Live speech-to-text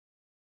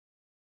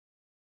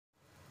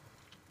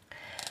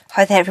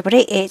Hi there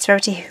everybody, it's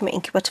Rarity here from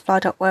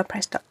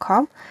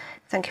inkybutterfly.wordpress.com.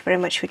 Thank you very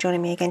much for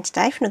joining me again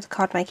today for another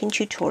card making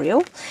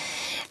tutorial.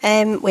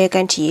 We're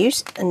going to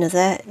use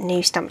another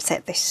new stamp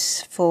set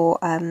for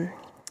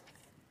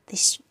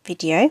this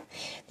video.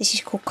 This is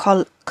called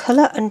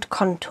Colour and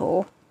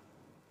Contour.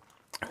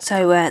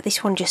 So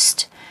this one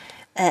just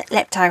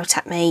leapt out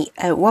at me.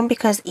 One,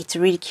 because it's a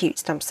really cute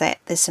stamp set.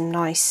 There's some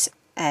nice,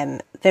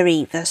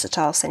 very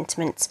versatile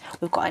sentiments.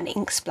 We've got an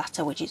ink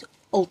splatter, which is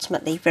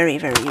ultimately very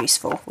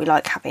useful. We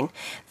like having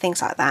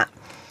things like that,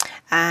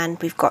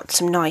 and we've got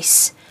some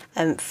nice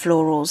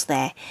florals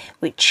there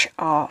which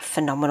are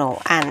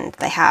phenomenal, and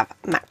they have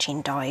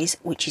matching dies,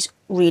 which is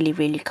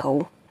really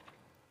cool.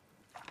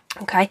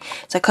 Okay,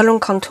 so Colour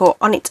and Contour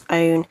on its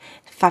own,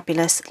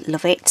 fabulous,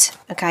 love it.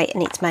 Okay,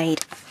 and it's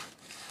made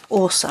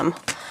awesome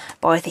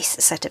by this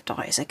set of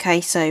dies.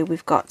 Okay, so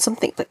we've got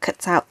something that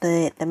cuts out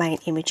the main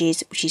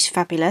images, which is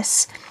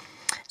fabulous.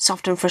 It's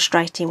often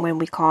frustrating when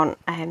we can't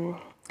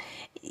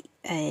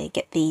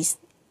get these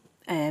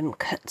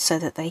cut so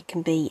that they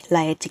can be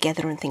layered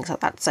together and things like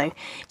that, so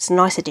it's a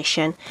nice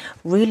addition.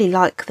 Really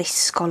like this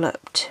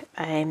scalloped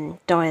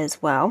die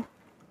as well,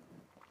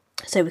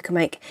 so we can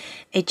make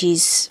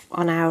edges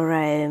on our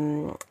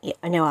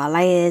our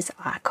layers,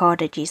 our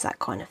card edges, that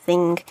kind of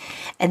thing.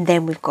 And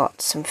then we've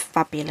got some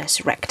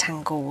fabulous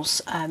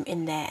rectangles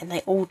in there, and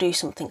they all do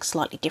something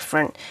slightly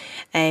different.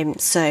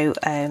 This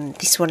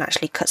one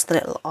actually cuts the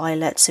little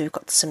eyelet, so we've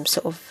got some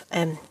sort of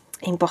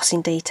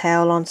embossing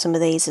detail on some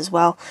of these as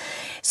well.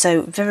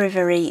 So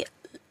very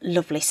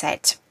lovely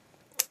set,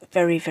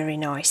 very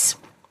nice,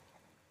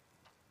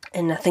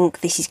 and I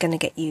think this is going to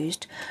get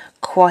used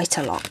quite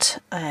a lot,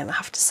 I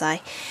have to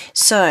say.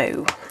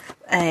 So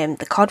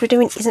the card we're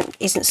doing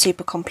isn't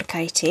super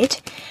complicated.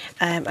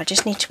 I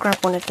just need to grab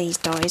one of these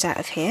dies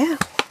out of here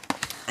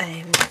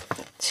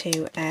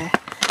to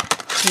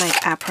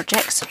make our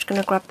project. So I'm just going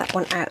to grab that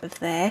one out of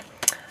there.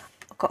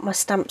 I've got my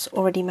stamps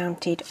already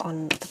mounted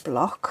on the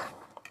block.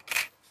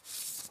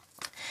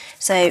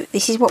 So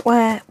this is what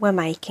we're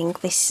making.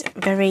 This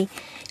very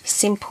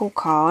simple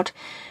card,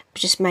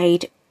 just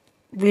made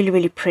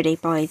really pretty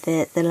by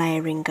the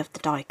layering of the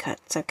die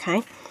cuts.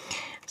 Okay,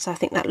 so I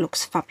think that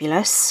looks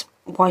fabulous.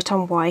 White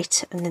on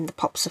white, and then the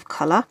pops of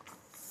colour.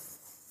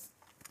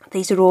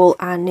 These are all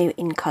our new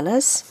in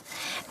colours,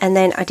 and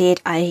then I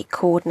did a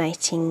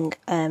coordinating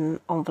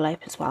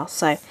envelope as well.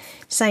 So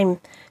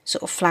same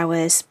sort of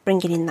flowers,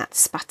 bringing in that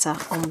spatter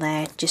on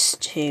there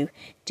just to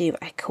do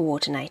a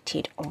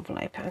coordinated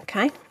envelope.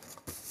 Okay,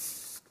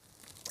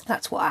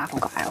 that's what I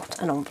haven't got out,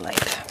 an envelope.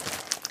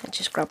 Let's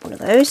just grab one of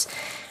those.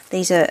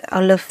 These are,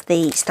 I love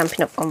the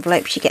Stampin' Up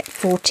envelopes. You get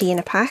 40 in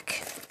a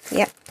pack.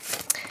 Yep,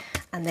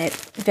 and they're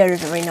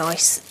very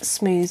nice,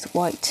 smooth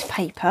white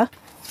paper.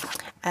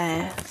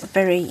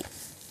 Very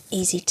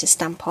easy to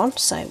stamp on,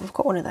 so we've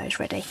got one of those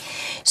ready.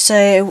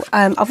 So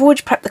I've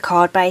already prepped the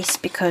card base,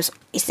 because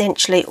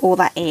essentially all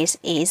that is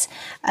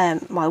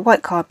my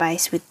white card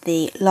base with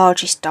the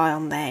largest die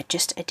on there,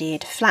 just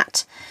adhered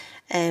flat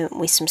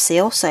with some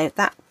seal. So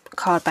that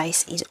card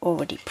base is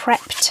already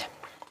prepped.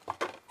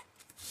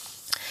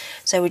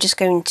 So we're just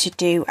going to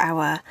do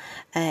our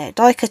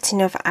die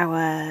cutting of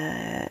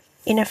our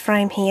inner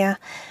frame here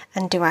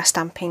and do our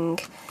stamping,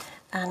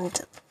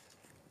 and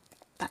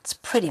that's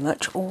pretty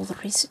much all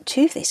there is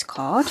to this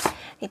card.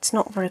 It's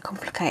not very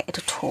complicated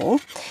at all.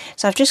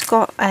 So I've just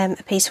got a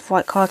piece of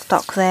white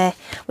cardstock there,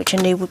 which I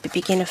knew would be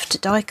big enough to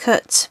die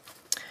cut.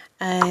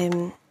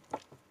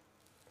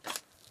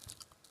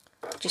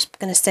 Just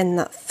going to send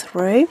that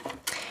through,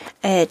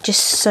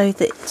 just so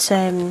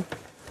that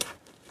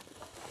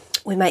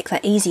we make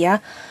that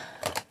easier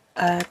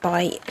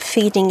by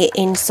feeding it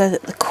in so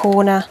that the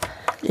corner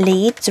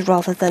leads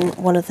rather than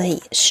one of the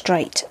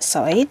straight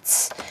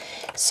sides.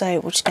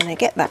 So we're just going to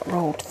get that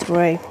rolled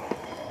through.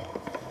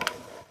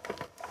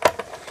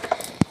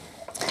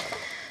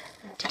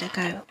 Did I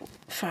go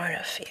far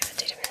enough? Yeah, I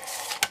did.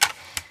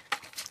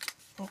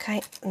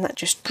 Okay, and that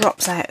just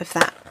drops out of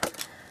that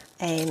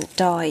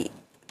die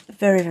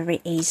very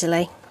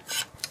easily.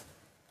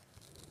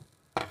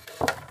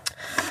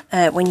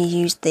 When you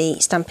use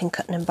the Stampin'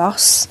 Cut and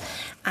Emboss,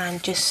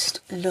 and just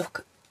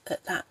look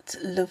at that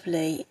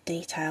lovely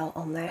detail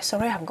on there.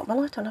 Sorry, I haven't got my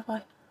light on, have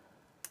I?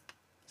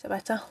 Is it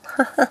better?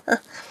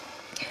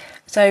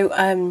 So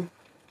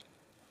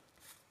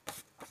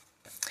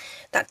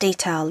that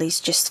detail is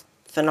just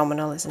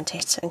phenomenal, isn't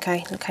it?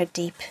 Okay, look how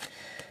deep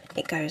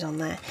it goes on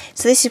there.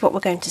 So this is what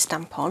we're going to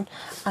stamp on.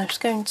 I'm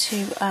just going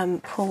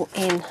to pull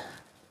in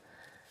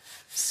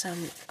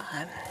some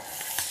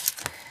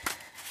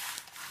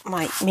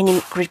my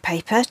mini grid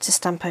paper to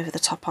stamp over the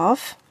top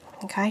of.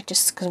 Okay,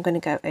 just because I'm going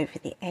to go over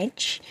the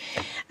edge,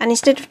 and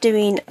instead of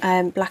doing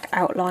black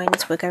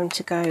outlines, we're going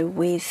to go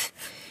with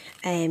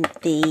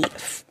the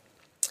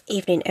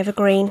Evening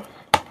Evergreen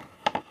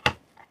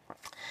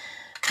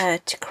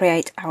to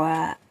create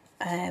our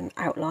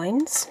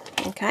outlines.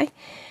 Okay,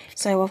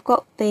 so I've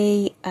got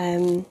the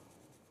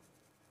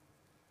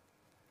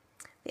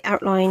the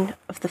outline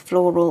of the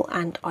floral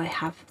and I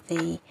have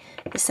the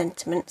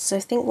sentiment. So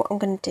I think what I'm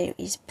going to do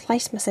is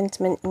place my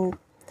sentiment in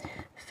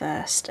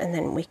first and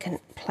then we can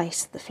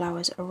place the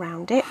flowers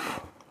around it.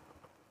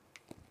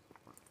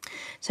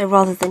 So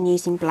rather than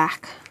using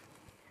black,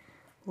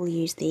 we'll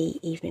use the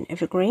Evening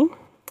Evergreen.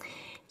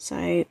 So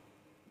a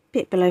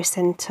bit below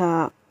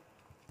centre,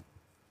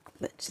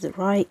 but to the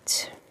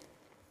right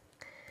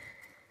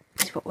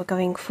is what we're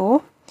going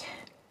for.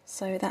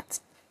 So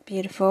that's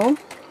beautiful.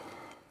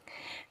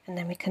 And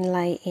then we can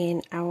lay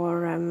in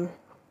our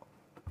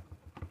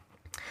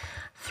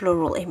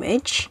floral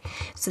image.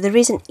 So there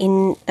isn't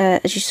in,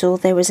 as you saw,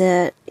 there was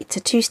it's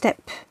a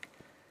 2-step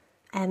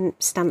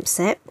stamp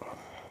set.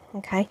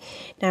 Okay,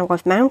 now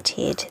I've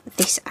mounted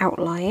this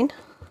outline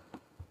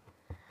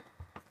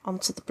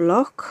onto the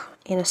block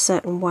in a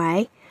certain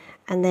way,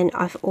 and then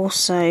I've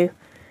also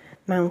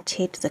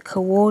mounted the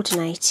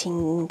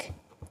coordinating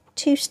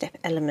 2-step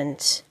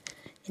element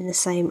in the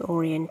same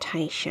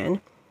orientation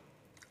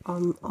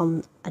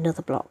on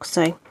another block.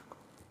 So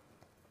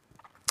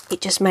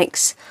it just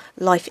makes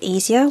life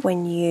easier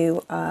when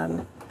you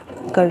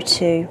go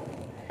to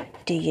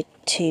do your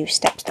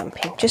 2-step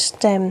stamping. Just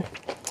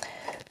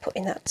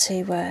putting that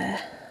to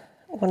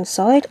one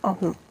side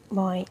on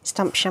my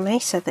stamp chamois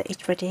so that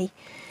it's ready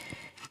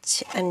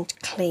and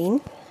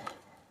clean.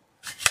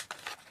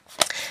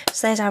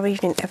 So there's our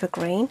Evening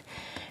Evergreen.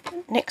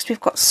 Next we've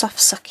got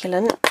Soft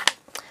Succulent.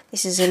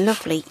 This is a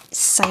lovely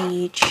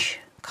sage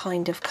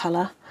kind of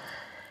colour,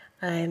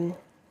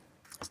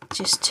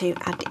 just to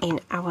add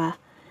in our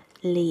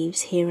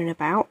leaves here and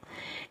about.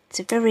 It's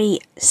a very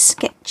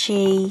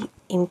sketchy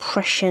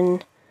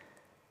impression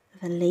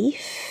of a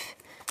leaf,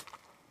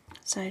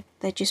 so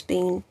they're just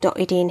being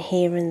dotted in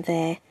here and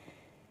there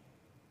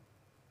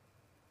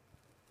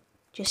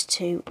just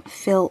to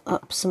fill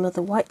up some of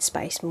the white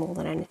space more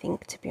than anything,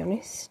 to be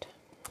honest.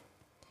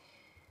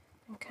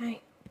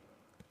 Okay,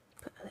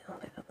 put a little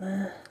bit up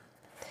there.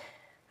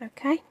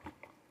 Okay,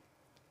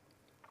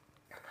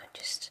 I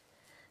just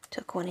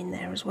took one in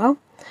there as well.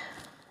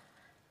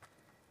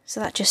 So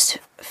that just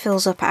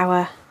fills up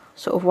our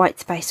sort of white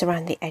space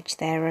around the edge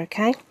there,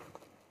 okay?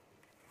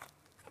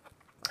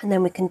 And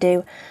then we can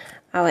do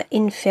our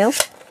infill.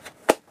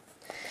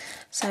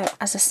 So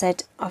as I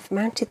said, I've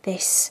mounted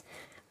this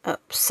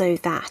up so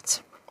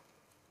that,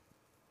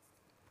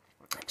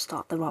 let's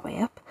start the right way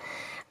up.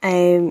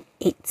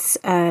 It's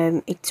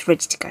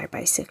ready to go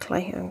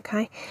basically,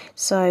 okay?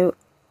 So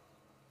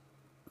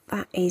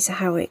that is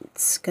how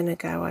it's gonna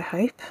go, I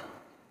hope.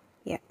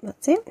 Yeah,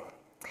 that's it.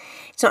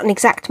 It's not an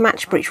exact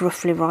match, but it's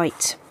roughly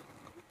right.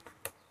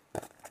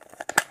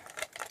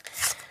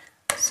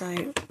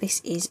 So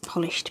this is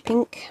Polished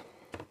Pink.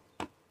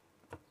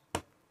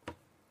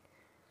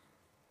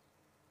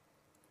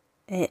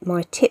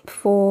 My tip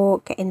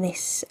for getting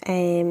this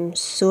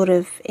sort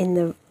of in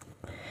the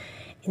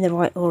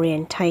right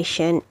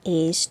orientation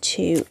is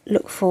to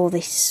look for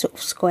this sort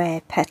of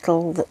square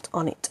petal that's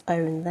on its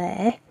own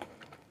there.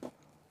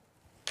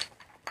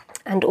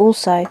 And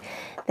also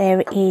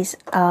there is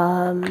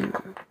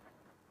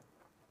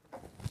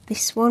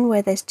this one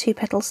where there's 2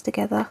 petals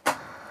together.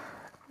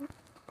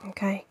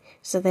 Okay,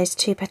 so there's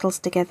 2 petals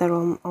together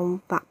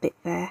on that bit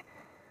there.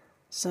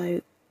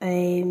 So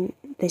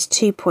there's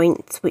 2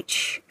 points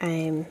which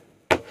I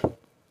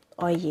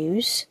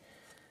use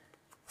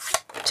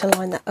to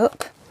line that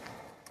up.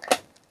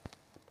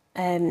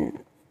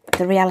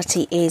 The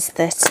reality is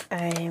that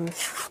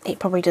it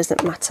probably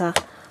doesn't matter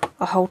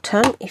a whole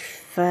ton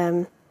if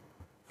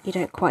you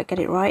don't quite get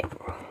it right.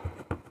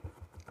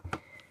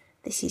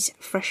 This is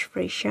Fresh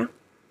Freesia,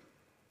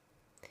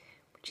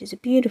 which is a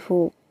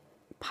beautiful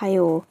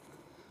pale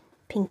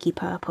pinky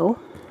purple.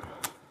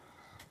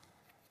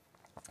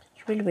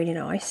 It's really, really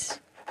nice.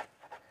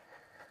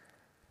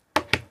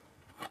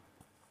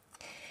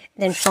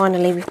 Then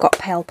finally we've got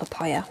Pale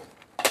Papaya.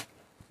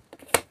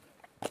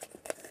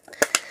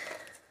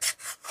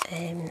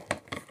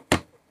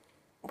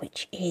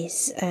 Which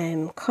is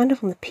kind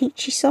of on the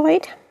peachy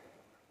side.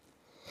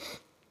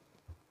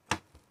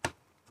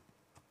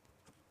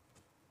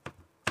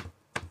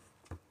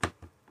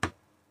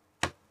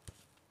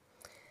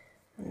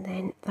 And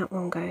then that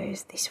one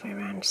goes this way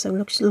around. So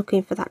I'm just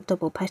looking for that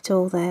double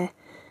petal there.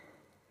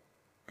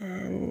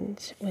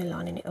 And we're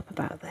lining it up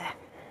about there.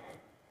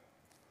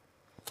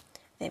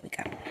 There we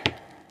go.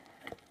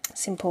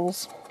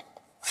 Simples.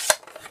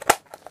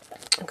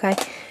 Okay,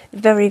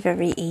 very,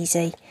 very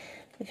easy.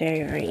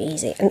 Very, very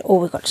easy. And all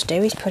we've got to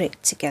do is put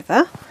it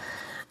together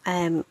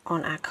on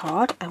our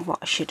card. And what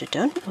I should have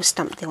done was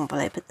stamp the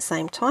envelope at the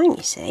same time,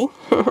 you see.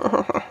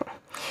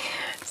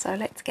 So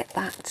let's get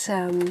that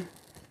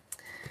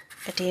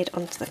adhered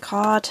onto the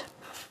card.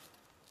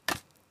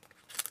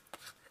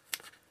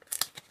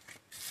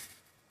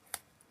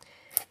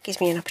 Gives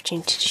me an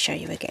opportunity to show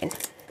you again.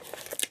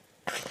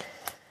 It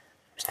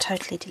was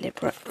totally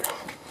deliberate.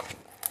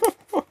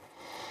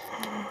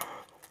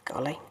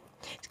 Golly.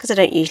 It's because I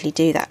don't usually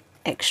do that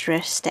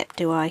extra step,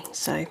 do I?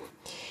 So,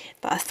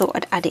 but I thought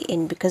I'd add it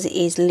in because it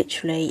is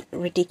literally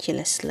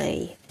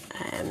ridiculously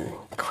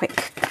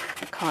quick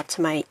card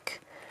to make.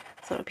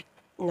 I thought it'd be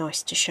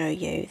nice to show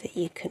you that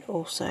you can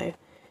also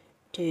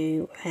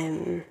do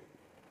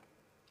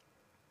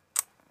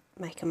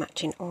make a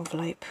matching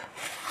envelope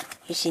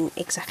using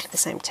exactly the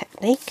same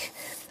technique.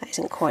 That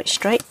isn't quite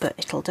straight, but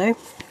it'll do.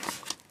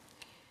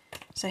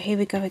 So here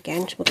we go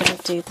again. We're going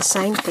to do the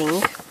same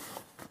thing.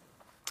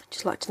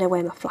 Just like to know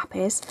where my flap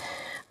is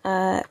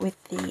with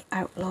the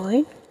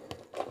outline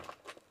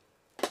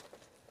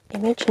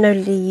image. No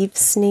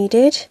leaves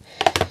needed,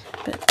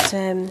 but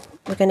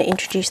we're going to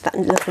introduce that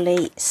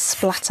lovely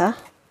splatter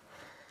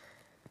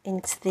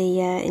into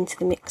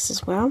the mix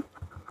as well.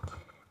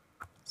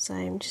 So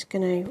I'm just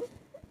going to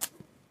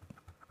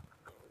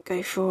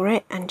go for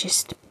it and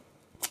just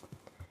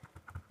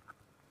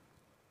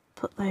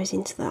put those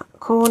into that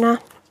corner.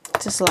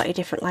 It's a slightly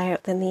different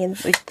layout than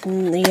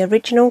the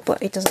original,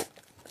 but it doesn't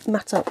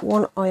matter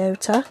one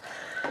iota.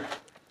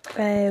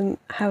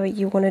 How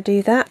you want to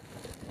do that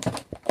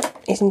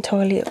is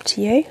entirely up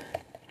to you.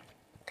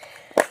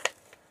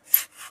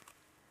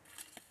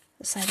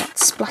 So that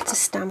splatter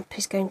stamp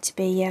is going to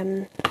be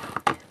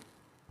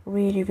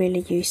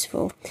really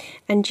useful.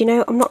 And you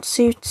know, I'm not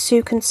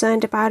too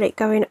concerned about it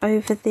going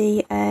over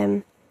the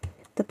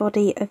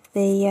body of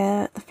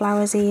the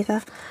flowers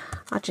either.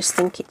 I just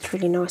think it's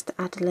really nice to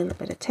add a little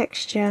bit of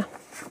texture.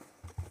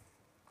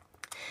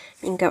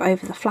 You can go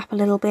over the flap a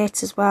little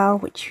bit as well,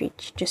 which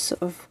just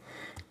sort of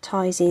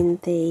ties in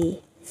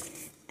the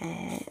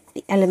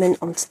element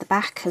onto the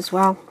back as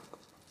well.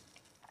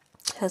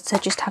 So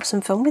just have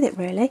some fun with it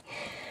really.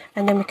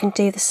 And then we can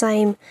do the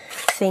same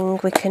thing.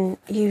 We can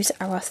use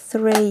our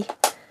 3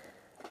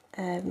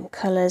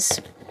 colours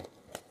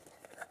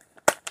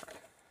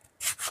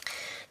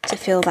to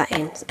fill that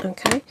in.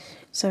 Okay,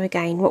 so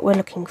again, what we're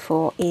looking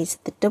for is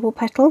the double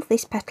petal,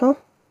 this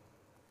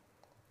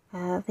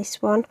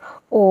one,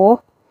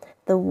 or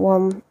the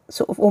one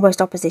sort of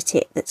almost opposite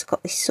it that's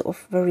got this sort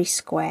of very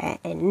square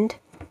end.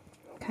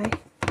 Okay,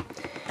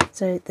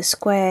 so the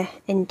square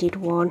ended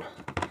one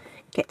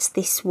gets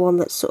this one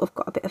that's sort of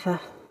got a bit of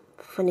a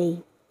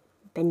funny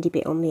bendy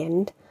bit on the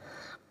end.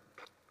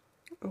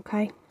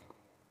 Okay,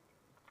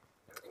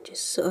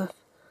 just sort of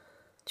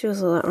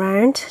drizzle that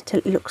around till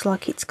it looks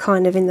like it's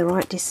kind of in the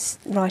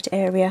right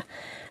area,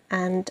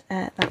 and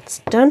that's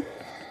done.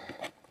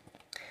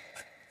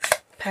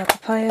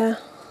 Paper,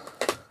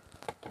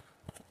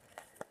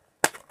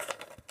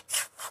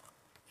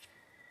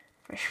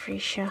 fresh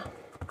freesia.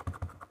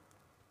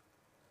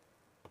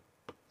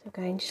 So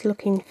again, just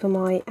looking for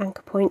my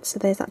anchor point. So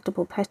there's that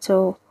double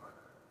petal,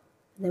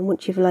 and then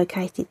once you've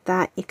located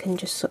that, you can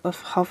just sort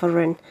of hover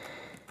and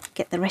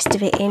get the rest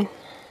of it in.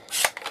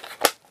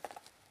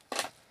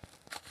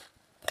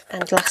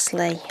 And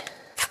lastly,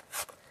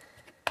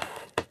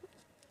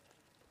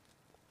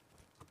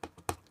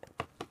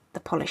 the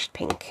polished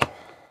pink.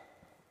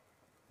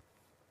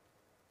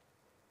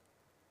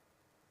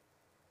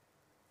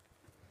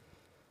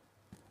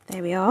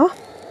 There we are.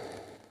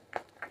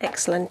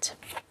 Excellent.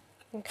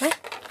 Okay,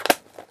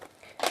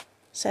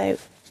 so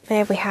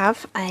there we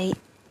have a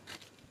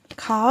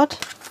card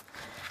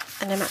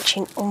and a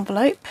matching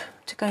envelope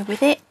to go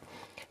with it.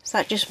 So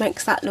that just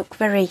makes that look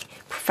very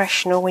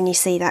professional when you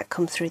see that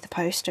come through the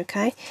post.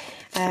 Okay,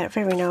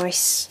 very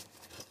nice.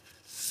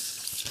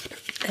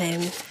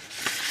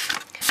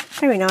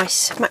 Very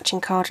nice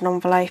matching card and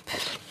envelope,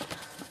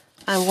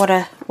 and what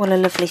a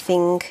lovely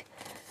thing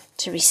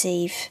to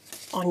receive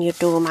on your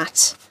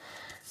doormat,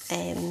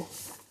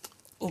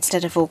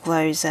 instead of all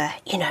those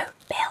you know,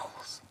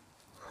 bells.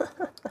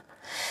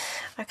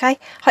 Okay,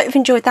 hope you've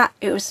enjoyed that.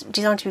 It was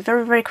designed to be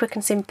very quick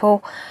and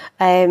simple.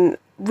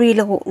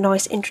 Really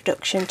nice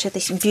introduction to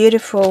this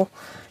beautiful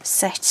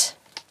set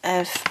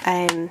of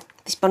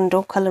this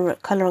bundle, colour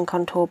and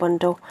contour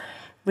bundle.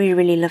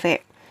 Really love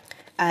it.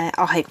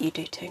 I hope you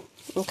do too.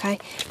 Okay,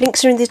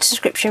 links are in the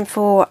description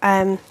for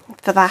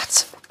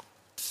that.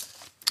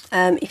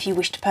 If you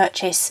wish to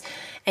purchase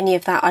any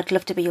of that, I'd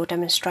love to be your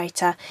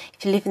demonstrator.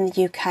 If you live in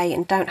the UK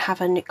and don't have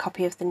a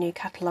copy of the new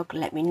catalogue,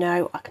 let me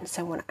know. I can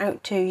send one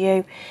out to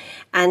you.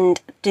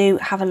 And do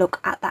have a look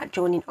at that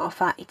joining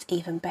offer. It's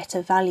even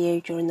better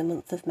value during the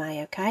month of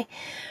May. Okay,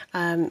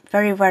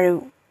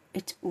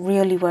 it's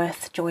really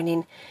worth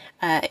joining,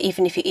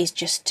 even if it is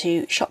just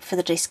to shop for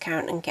the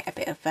discount and get a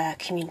bit of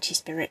community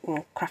spirit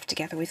and craft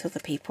together with other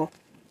people.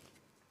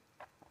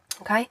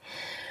 Okay,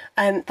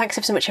 thanks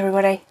ever so much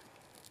everybody.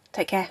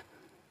 Take care.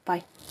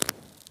 Bye.